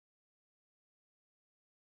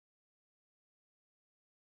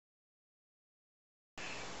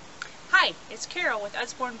Hi, it's Carol with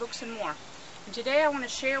Usborne Books and More, and today I want to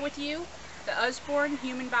share with you the Usborne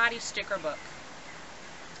Human Body Sticker Book.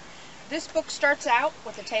 This book starts out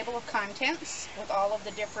with a table of contents with all of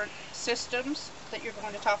the different systems that you're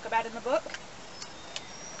going to talk about in the book.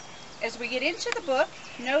 As we get into the book,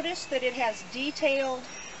 notice that it has detailed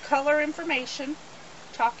color information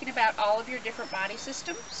talking about all of your different body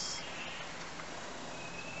systems.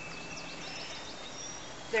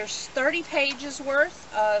 There's 30 pages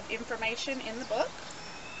worth of information in the book.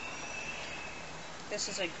 This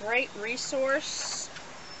is a great resource,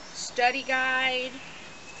 study guide,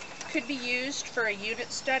 could be used for a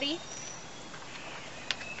unit study.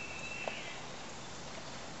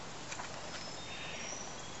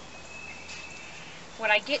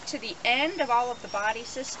 When I get to the end of all of the body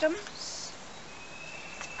systems,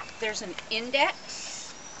 there's an index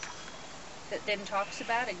that then talks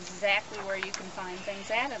about exactly where you can find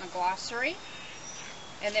things at in a glossary.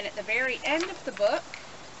 And then at the very end of the book,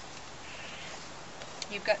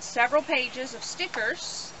 you've got several pages of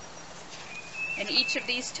stickers, and each of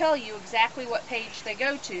these tell you exactly what page they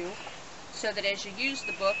go to, so that as you use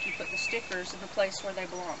the book, you put the stickers in the place where they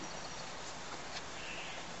belong.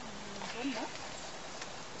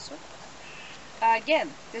 Again,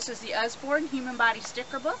 this is the Usborne Human Body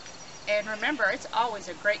Sticker Book, and remember, it's always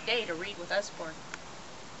a great day to read with Usborne.